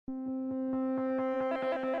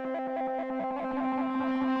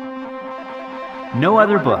No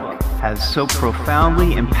other book has so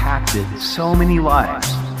profoundly impacted so many lives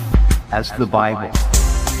as the Bible.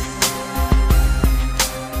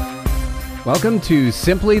 Welcome to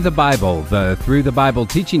Simply the Bible, the Through the Bible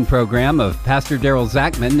teaching program of Pastor Daryl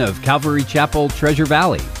Zachman of Calvary Chapel, Treasure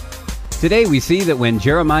Valley. Today we see that when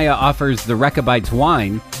Jeremiah offers the Rechabites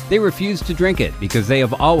wine, they refuse to drink it because they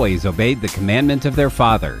have always obeyed the commandment of their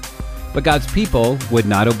father. But God's people would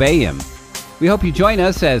not obey him. We hope you join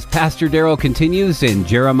us as Pastor Daryl continues in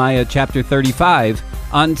Jeremiah chapter 35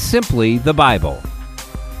 on Simply the Bible.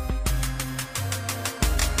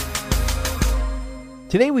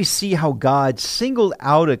 Today we see how God singled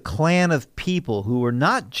out a clan of people who were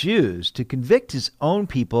not Jews to convict his own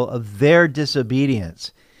people of their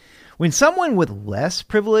disobedience. When someone with less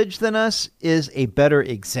privilege than us is a better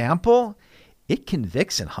example, it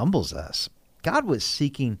convicts and humbles us. God was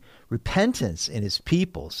seeking repentance in his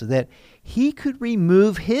people so that he could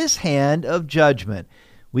remove his hand of judgment.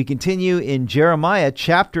 We continue in Jeremiah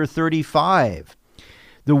chapter 35.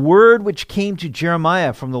 The word which came to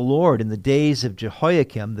Jeremiah from the Lord in the days of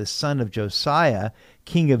Jehoiakim, the son of Josiah,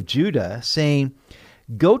 king of Judah, saying,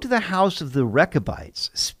 Go to the house of the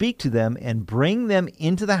Rechabites, speak to them, and bring them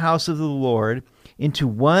into the house of the Lord, into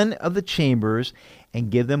one of the chambers,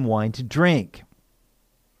 and give them wine to drink.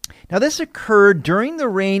 Now this occurred during the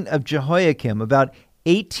reign of Jehoiakim, about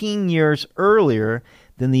 18 years earlier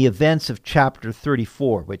than the events of chapter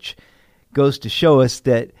 34, which goes to show us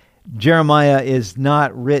that Jeremiah is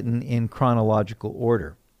not written in chronological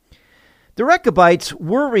order. The Rechabites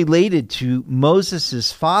were related to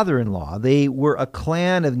Moses' father-in-law. They were a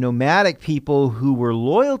clan of nomadic people who were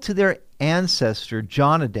loyal to their ancestor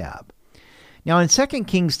Jonadab. Now in 2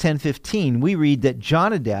 Kings 10:15, we read that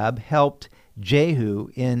Jonadab helped Jehu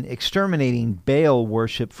in exterminating Baal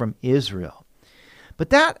worship from Israel. But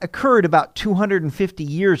that occurred about 250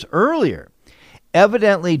 years earlier.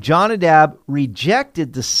 Evidently, Jonadab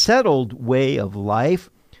rejected the settled way of life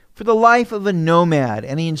for the life of a nomad,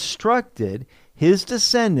 and he instructed his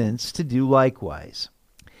descendants to do likewise.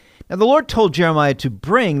 Now, the Lord told Jeremiah to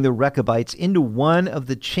bring the Rechabites into one of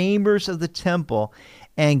the chambers of the temple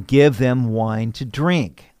and give them wine to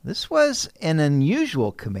drink. This was an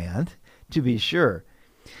unusual command, to be sure.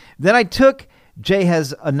 Then I took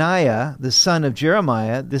Jaazaniah, the son of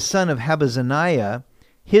Jeremiah, the son of Habazziniah,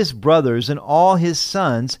 his brothers, and all his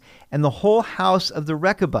sons, and the whole house of the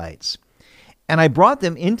Rechabites. And I brought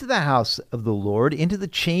them into the house of the Lord, into the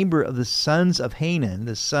chamber of the sons of Hanan,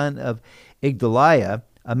 the son of Igdaliah,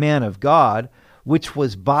 a man of God, which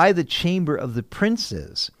was by the chamber of the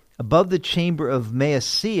princes, above the chamber of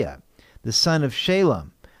Maaseiah, the son of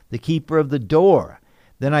Shalom, the keeper of the door.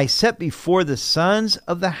 Then I set before the sons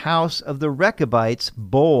of the house of the Rechabites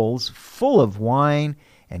bowls full of wine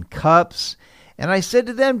and cups, and I said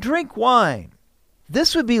to them, Drink wine.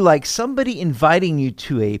 This would be like somebody inviting you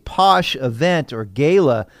to a posh event or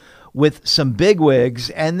gala with some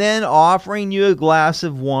bigwigs and then offering you a glass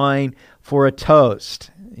of wine for a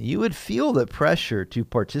toast. You would feel the pressure to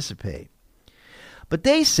participate. But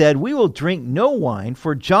they said, We will drink no wine,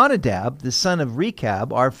 for Jonadab, the son of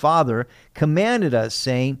Rechab, our father, commanded us,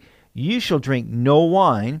 saying, You shall drink no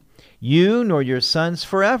wine, you nor your sons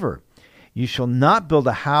forever. You shall not build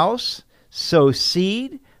a house, sow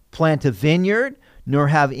seed, plant a vineyard, nor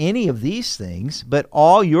have any of these things, but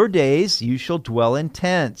all your days you shall dwell in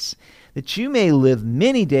tents, that you may live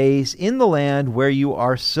many days in the land where you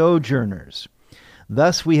are sojourners.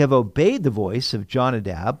 Thus we have obeyed the voice of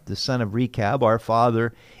Jonadab, the son of Rechab, our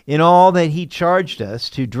father, in all that he charged us,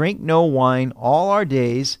 to drink no wine all our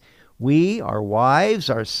days, we, our wives,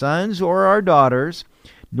 our sons, or our daughters,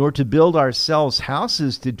 nor to build ourselves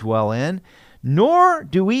houses to dwell in, nor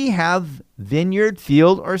do we have vineyard,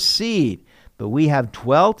 field, or seed, but we have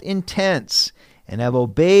dwelt in tents, and have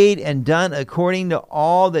obeyed and done according to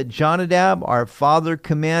all that Jonadab our father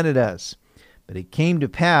commanded us. But it came to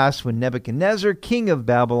pass, when Nebuchadnezzar, king of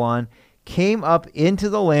Babylon, came up into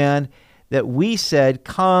the land, that we said,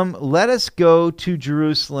 Come, let us go to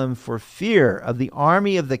Jerusalem for fear of the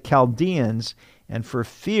army of the Chaldeans, and for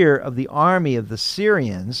fear of the army of the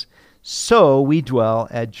Syrians. So we dwell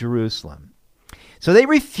at Jerusalem. So they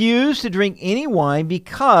refused to drink any wine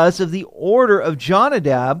because of the order of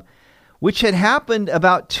Jonadab, which had happened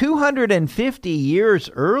about 250 years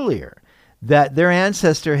earlier, that their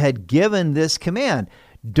ancestor had given this command.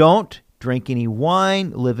 Don't drink any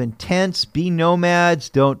wine, live in tents, be nomads,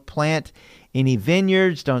 don't plant any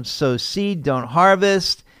vineyards, don't sow seed, don't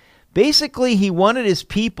harvest. Basically, he wanted his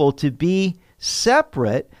people to be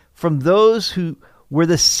separate from those who were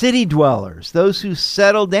the city dwellers, those who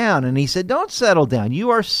settled down. And he said, don't settle down. You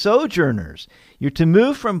are sojourners. You're to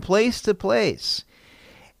move from place to place.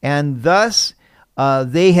 And thus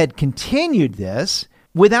they had continued this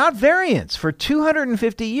without variance for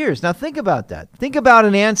 250 years. Now think about that. Think about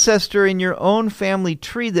an ancestor in your own family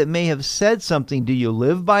tree that may have said something. Do you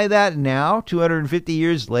live by that now, 250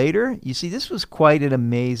 years later? You see, this was quite an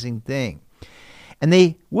amazing thing. And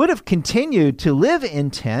they would have continued to live in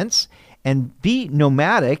tents and be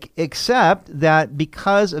nomadic, except that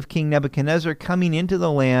because of King Nebuchadnezzar coming into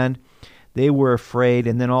the land, they were afraid,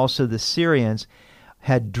 and then also the Syrians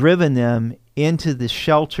had driven them into the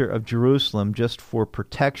shelter of Jerusalem just for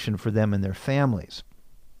protection for them and their families.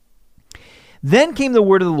 Then came the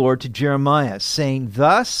word of the Lord to Jeremiah, saying,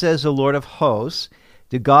 Thus says the Lord of hosts,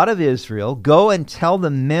 the God of Israel, go and tell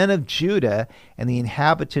the men of Judah and the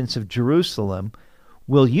inhabitants of Jerusalem,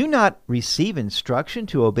 will you not receive instruction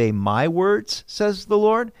to obey my words, says the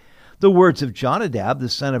Lord? The words of Jonadab, the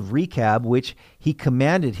son of Rechab, which he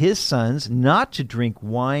commanded his sons not to drink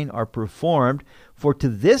wine, are performed, for to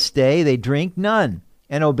this day they drink none,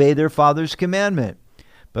 and obey their father's commandment.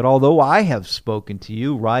 But although I have spoken to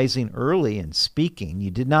you, rising early and speaking,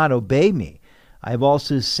 you did not obey me. I have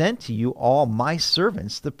also sent to you all my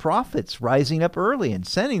servants, the prophets, rising up early and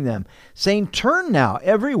sending them, saying, Turn now,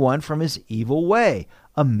 every one from his evil way.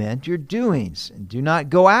 Amend your doings, and do not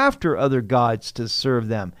go after other gods to serve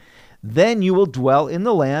them. Then you will dwell in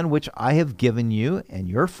the land which I have given you and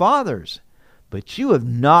your fathers. But you have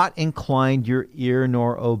not inclined your ear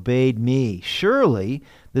nor obeyed me. Surely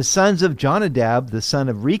the sons of Jonadab, the son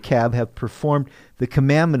of Rechab, have performed the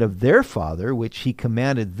commandment of their father, which he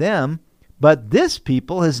commanded them, but this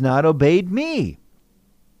people has not obeyed me.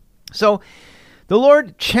 So the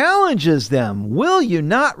Lord challenges them. Will you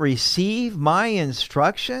not receive my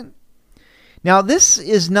instruction? Now, this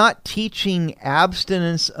is not teaching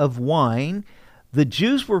abstinence of wine. The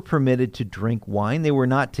Jews were permitted to drink wine. They were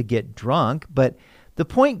not to get drunk. But the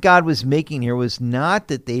point God was making here was not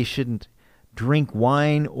that they shouldn't drink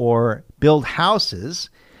wine or build houses,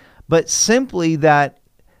 but simply that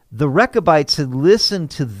the Rechabites had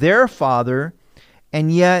listened to their father,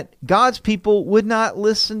 and yet God's people would not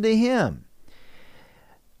listen to him.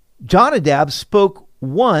 Jonadab spoke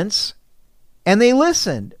once, and they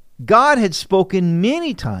listened. God had spoken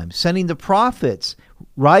many times, sending the prophets,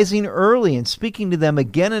 rising early and speaking to them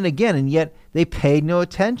again and again, and yet they paid no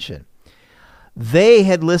attention. They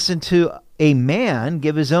had listened to a man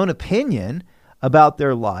give his own opinion about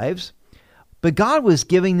their lives, but God was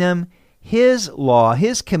giving them his law,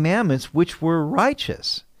 his commandments, which were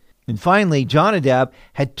righteous. And finally, Jonadab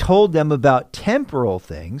had told them about temporal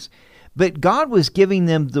things, but God was giving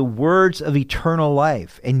them the words of eternal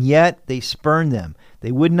life, and yet they spurned them.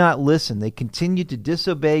 They would not listen. They continued to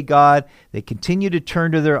disobey God. They continued to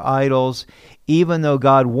turn to their idols, even though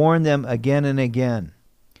God warned them again and again.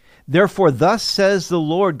 Therefore, thus says the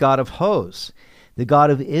Lord God of hosts, the God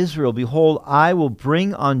of Israel, Behold, I will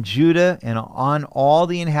bring on Judah and on all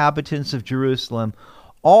the inhabitants of Jerusalem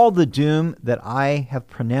all the doom that I have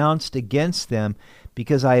pronounced against them,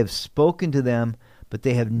 because I have spoken to them, but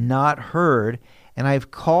they have not heard, and I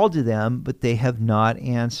have called to them, but they have not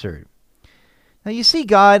answered. Now you see,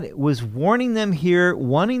 God was warning them here,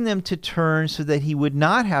 wanting them to turn so that he would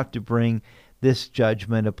not have to bring this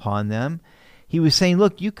judgment upon them. He was saying,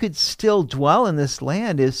 look, you could still dwell in this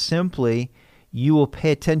land if simply you will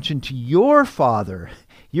pay attention to your Father,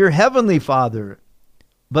 your heavenly Father.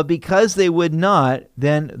 But because they would not,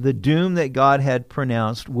 then the doom that God had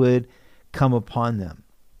pronounced would come upon them.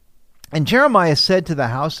 And Jeremiah said to the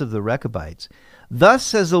house of the Rechabites, Thus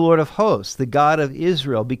says the Lord of hosts, the God of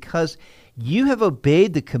Israel, because you have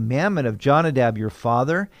obeyed the commandment of Jonadab your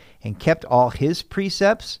father, and kept all his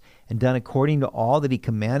precepts, and done according to all that he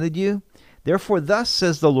commanded you. Therefore thus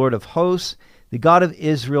says the Lord of hosts, the God of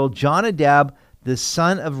Israel, Jonadab the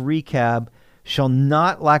son of Rechab shall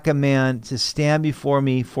not lack a man to stand before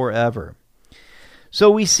me forever. So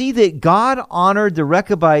we see that God honored the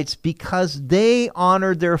Rechabites because they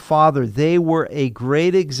honored their father. They were a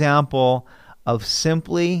great example of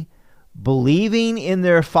simply believing in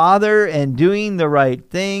their father and doing the right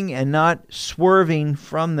thing and not swerving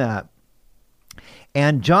from that.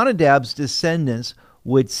 And Jonadab's descendants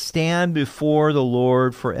would stand before the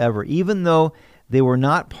Lord forever. Even though they were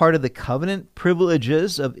not part of the covenant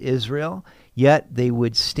privileges of Israel, yet they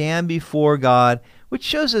would stand before God, which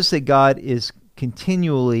shows us that God is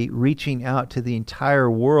continually reaching out to the entire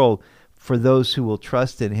world for those who will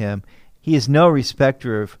trust in him. He is no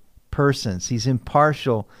respecter of persons. He's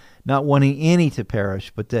impartial, not wanting any to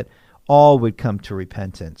perish, but that all would come to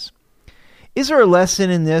repentance. Is there a lesson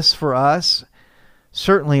in this for us?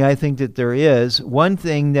 Certainly, I think that there is. One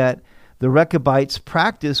thing that the Rechabites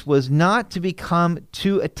practiced was not to become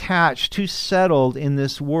too attached, too settled in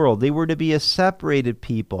this world. They were to be a separated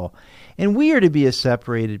people, and we are to be a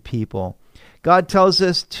separated people. God tells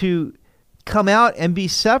us to come out and be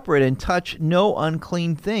separate and touch no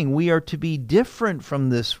unclean thing. We are to be different from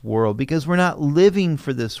this world because we're not living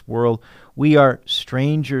for this world. We are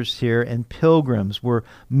strangers here and pilgrims. We're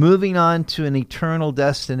moving on to an eternal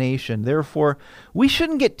destination. Therefore, we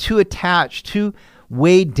shouldn't get too attached, too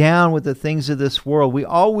weighed down with the things of this world. We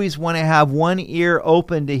always want to have one ear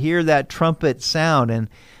open to hear that trumpet sound, and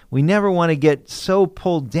we never want to get so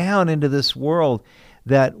pulled down into this world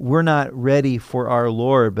that we're not ready for our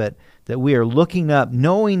Lord, but that we are looking up,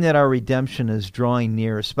 knowing that our redemption is drawing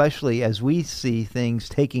near, especially as we see things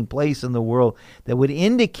taking place in the world that would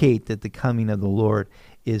indicate that the coming of the Lord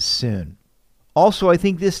is soon. Also, I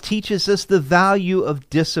think this teaches us the value of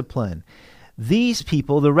discipline. These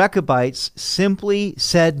people, the Rechabites, simply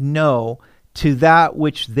said no to that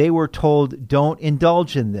which they were told, don't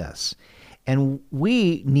indulge in this. And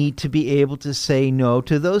we need to be able to say no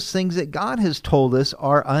to those things that God has told us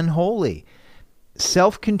are unholy.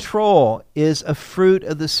 Self-control is a fruit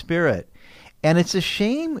of the Spirit. And it's a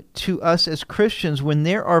shame to us as Christians when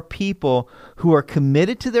there are people who are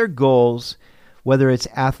committed to their goals, whether it's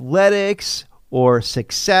athletics or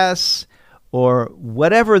success or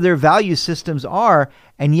whatever their value systems are,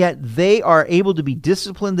 and yet they are able to be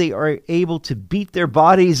disciplined, they are able to beat their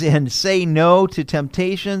bodies and say no to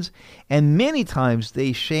temptations, and many times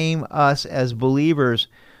they shame us as believers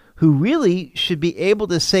who really should be able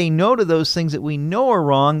to say no to those things that we know are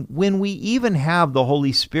wrong when we even have the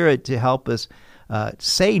Holy Spirit to help us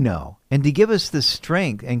say no and to give us the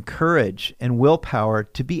strength and courage and willpower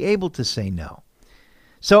to be able to say no.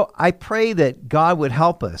 So I pray that God would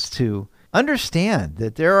help us to understand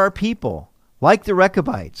that there are people like the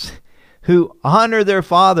Rechabites who honor their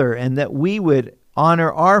Father, and that we would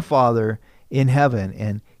honor our Father in heaven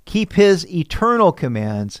and keep His eternal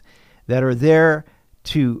commands that are there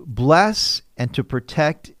to bless and to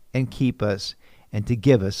protect and keep us and to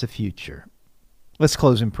give us a future. Let's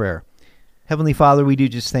close in prayer. Heavenly Father, we do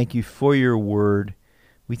just thank you for your word.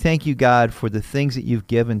 We thank you, God, for the things that you've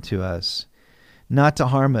given to us, not to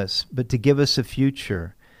harm us, but to give us a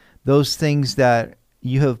future. Those things that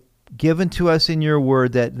you have given to us in your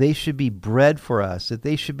word, that they should be bread for us, that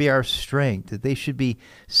they should be our strength, that they should be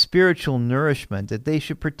spiritual nourishment, that they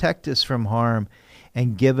should protect us from harm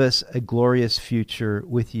and give us a glorious future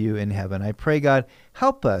with you in heaven. I pray, God,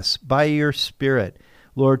 help us by your Spirit,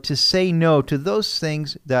 Lord, to say no to those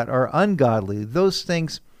things that are ungodly, those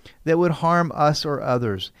things that would harm us or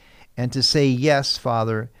others, and to say yes,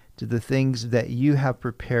 Father, to the things that you have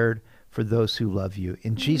prepared for those who love you.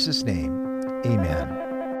 In Jesus' name, amen.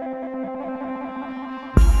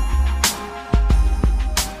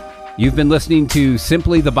 You've been listening to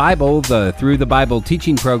Simply the Bible, the Through the Bible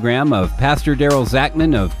teaching program of Pastor Daryl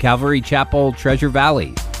Zachman of Calvary Chapel, Treasure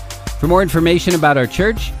Valley. For more information about our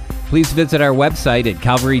church, please visit our website at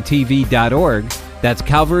calvarytv.org. That's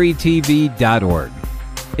calvarytv.org.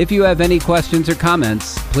 If you have any questions or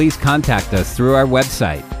comments, please contact us through our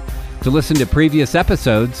website. To listen to previous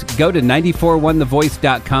episodes, go to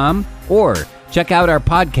 941thevoice.com or check out our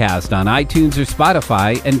podcast on iTunes or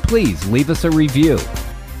Spotify, and please leave us a review.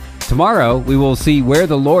 Tomorrow, we will see where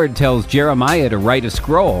the Lord tells Jeremiah to write a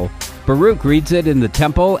scroll. Baruch reads it in the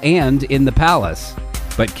temple and in the palace,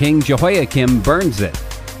 but King Jehoiakim burns it.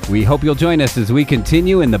 We hope you'll join us as we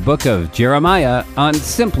continue in the book of Jeremiah on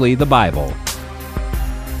Simply the Bible.